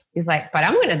 He's like, but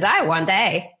I'm going to die one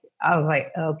day. I was like,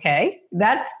 okay,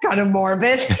 that's kind of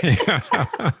morbid.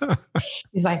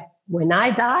 He's like, when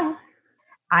I die,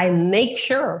 I make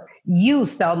sure you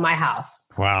sell my house.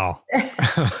 Wow.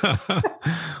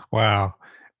 Wow.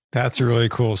 That's a really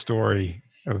cool story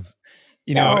of,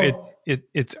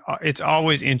 it's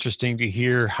always interesting to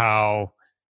hear how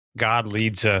God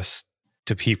leads us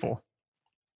to people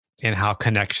and how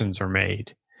connections are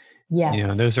made.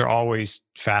 Yes. Those are always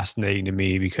fascinating to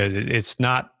me because it's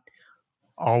not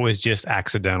always just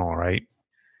accidental, right?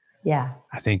 Yeah.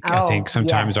 I think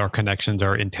sometimes our connections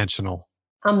are intentional.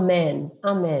 Amen.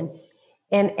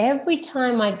 And every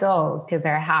time I go to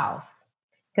their house,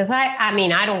 because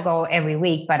I don't go every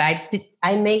week, but I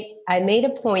made a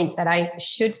point that I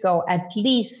should go at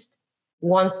least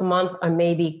once a month or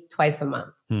maybe twice a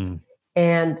month.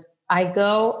 And I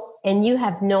go, and you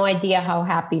have no idea how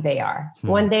happy they are.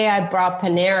 One day I brought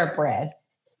Panera bread,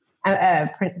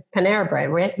 right?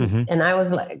 Mm-hmm. And I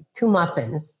was like 2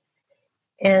 muffins.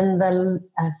 And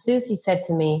Susie said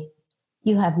to me,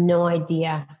 you have no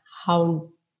idea how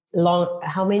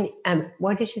many,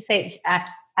 what did she say?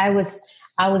 I was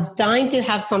dying to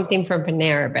have something from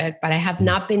Panera bread, but I have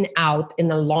not been out in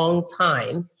a long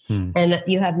time. And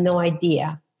you have no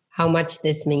idea how much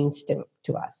this means to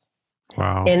us.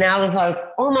 Wow. And I was like,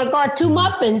 oh my God, 2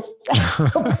 muffins.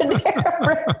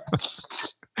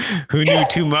 Who knew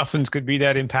 2 muffins could be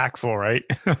that impactful, right?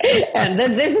 And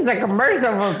this is a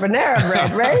commercial for Panera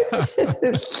bread, right?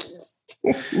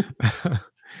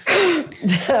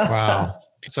 Wow.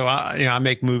 So I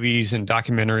make movies and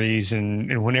documentaries,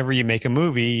 and whenever you make a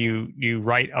movie, you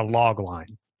write a log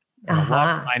line. And a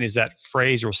log line is that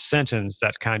phrase or sentence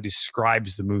that kind of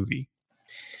describes the movie.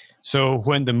 So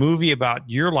when the movie about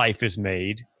your life is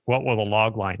made, what will the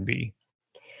log line be?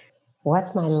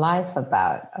 What's my life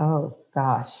about? Oh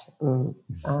gosh. I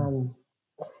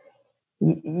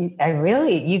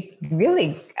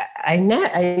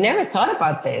never thought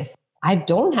about this. I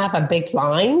don't have a big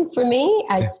line for me.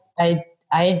 I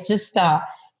just I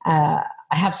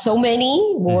have so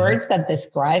many words that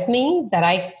describe me that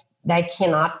I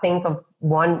cannot think of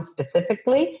one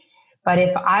specifically. But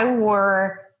if I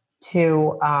were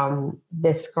to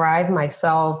describe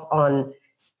myself on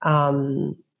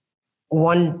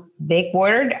one big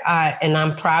word, and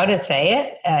I'm proud to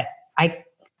say it,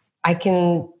 I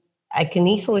can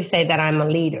easily say that I'm a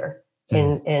leader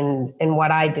in what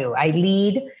I do. I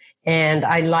lead, and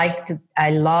I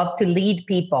love to lead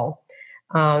people.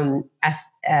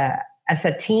 As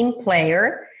a team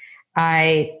player,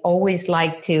 I always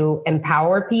like to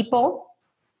empower people,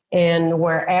 and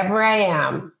wherever I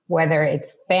am, whether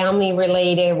it's family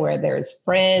related, whether it's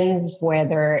friends,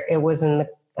 whether it was in the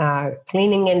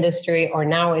cleaning industry or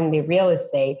now in the real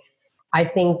estate, I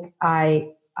think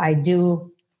I do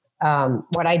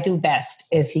what I do best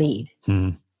is lead.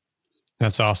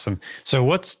 That's awesome. So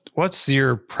what's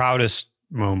your proudest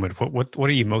moment? What are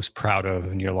you most proud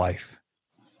of in your life?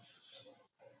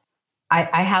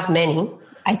 I have many.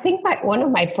 I think one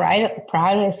of my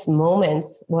proudest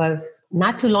moments was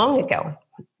not too long ago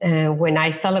when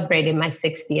I celebrated my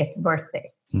 60th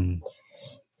birthday.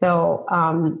 So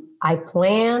I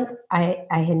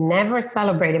had never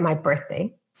celebrated my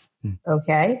birthday,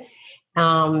 okay?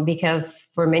 Because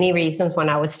for many reasons, when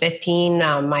I was 15,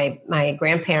 my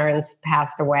grandparents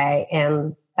passed away.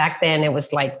 And back then it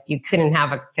was like you couldn't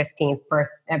have a 15th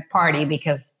birthday party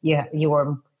because you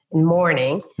were in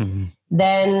mourning.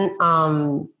 Then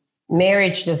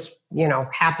marriage just,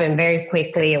 happened very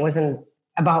quickly. It wasn't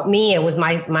about me. It was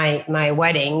my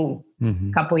wedding a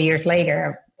couple of years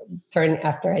later,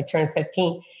 after I turned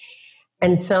 15.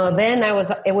 And so then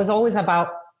it was always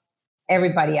about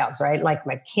everybody else, right? Like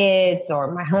my kids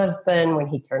or my husband when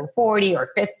he turned 40 or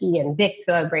 50 and big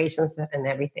celebrations and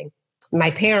everything.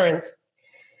 My parents.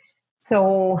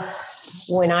 So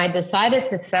when I decided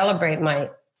to celebrate my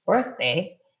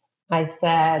birthday, I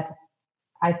said,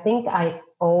 I think I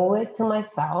owe it to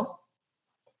myself.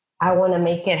 I want to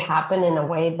make it happen in a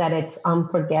way that it's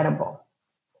unforgettable.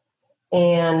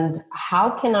 And how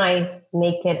can I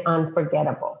make it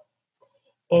unforgettable?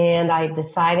 And I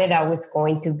decided I was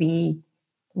going to be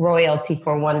royalty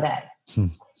for one day.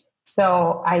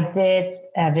 So I did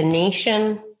a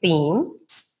Venetian theme,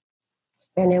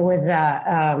 and it was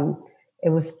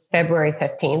February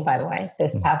 15th, by the way,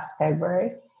 this past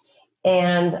February.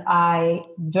 And I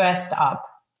dressed up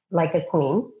like a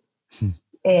queen,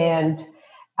 and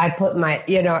I put my,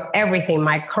 everything,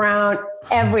 my crown,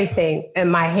 everything,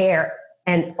 and my hair,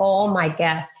 and all my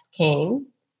guests came,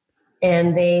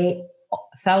 and they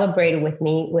celebrated with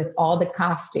me with all the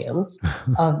costumes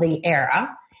of the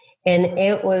era. And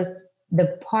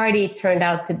the party turned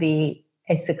out to be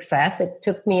a success. It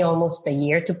took me almost a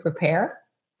year to prepare,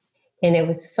 and it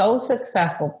was so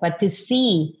successful. But to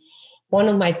see one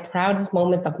of my proudest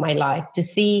moments of my life, to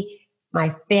see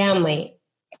my family,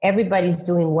 everybody's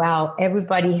doing well.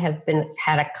 Everybody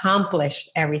had accomplished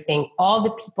everything. All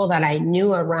the people that I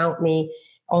knew around me,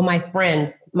 all my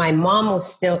friends, my mom was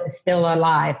still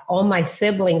alive. All my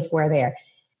siblings were there.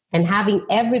 And having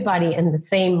everybody in the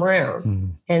same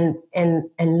room and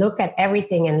look at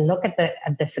everything and look at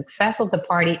the success of the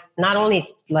party, not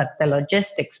only the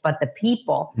logistics, but the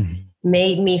people,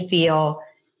 made me feel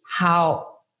how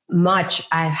much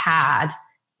I've had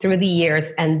through the years.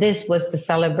 And this was the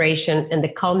celebration and the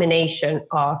culmination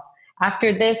of,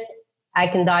 after this, I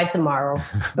can die tomorrow,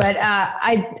 but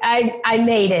I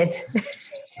made it.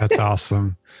 That's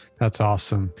awesome. That's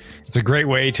awesome. It's a great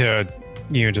way to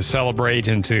celebrate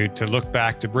and to look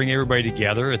back, to bring everybody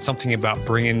together. It's something about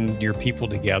bringing your people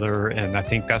together. And I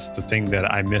think that's the thing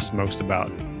that I miss most about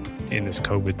in this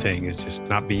COVID thing, is just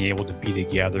not being able to be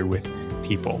together with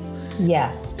people.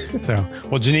 Yes. So,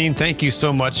 well, Janine, thank you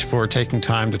so much for taking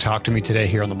time to talk to me today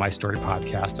here on the My Story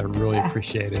podcast. I really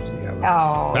appreciate it. You have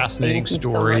a fascinating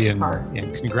story, so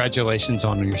and congratulations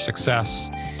on your success,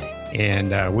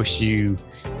 and wish you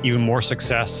even more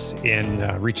success in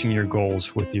reaching your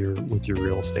goals with your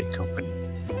real estate company.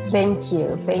 Thank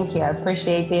you. I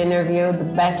appreciate the interview. The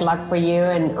best luck for you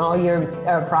and all your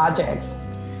projects.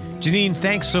 Janine,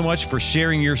 thanks so much for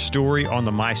sharing your story on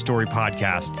the My Story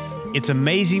podcast. It's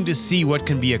amazing to see what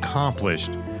can be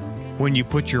accomplished when you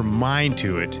put your mind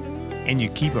to it and you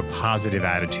keep a positive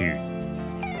attitude.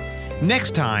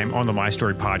 Next time on the My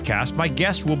Story podcast, my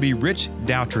guest will be Rich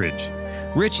Doutridge.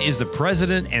 Rich is the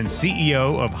president and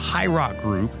CEO of High Rock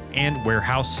Group and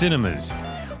Warehouse Cinemas.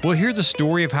 We'll hear the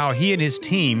story of how he and his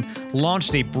team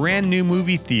launched a brand new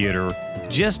movie theater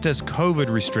just as COVID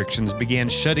restrictions began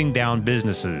shutting down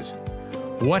businesses.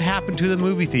 What happened to the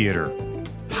movie theater?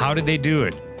 How did they do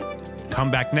it?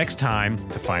 Come back next time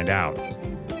to find out.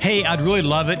 Hey, I'd really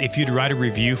love it if you'd write a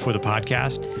review for the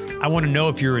podcast. I want to know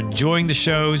if you're enjoying the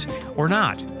shows or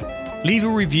not. Leave a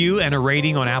review and a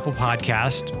rating on Apple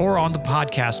Podcasts or on the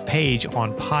podcast page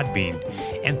on Podbean.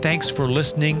 And thanks for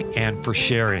listening and for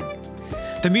sharing.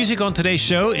 The music on today's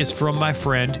show is from my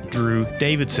friend, Drew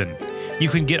Davidson. You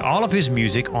can get all of his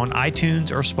music on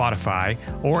iTunes or Spotify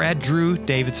or at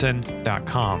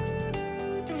drewdavidson.com.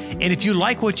 And if you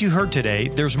like what you heard today,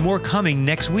 there's more coming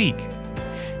next week.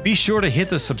 Be sure to hit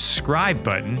the subscribe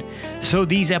button so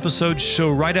these episodes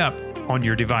show right up on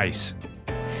your device.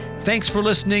 Thanks for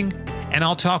listening, and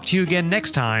I'll talk to you again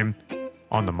next time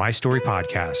on the My Story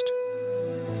podcast.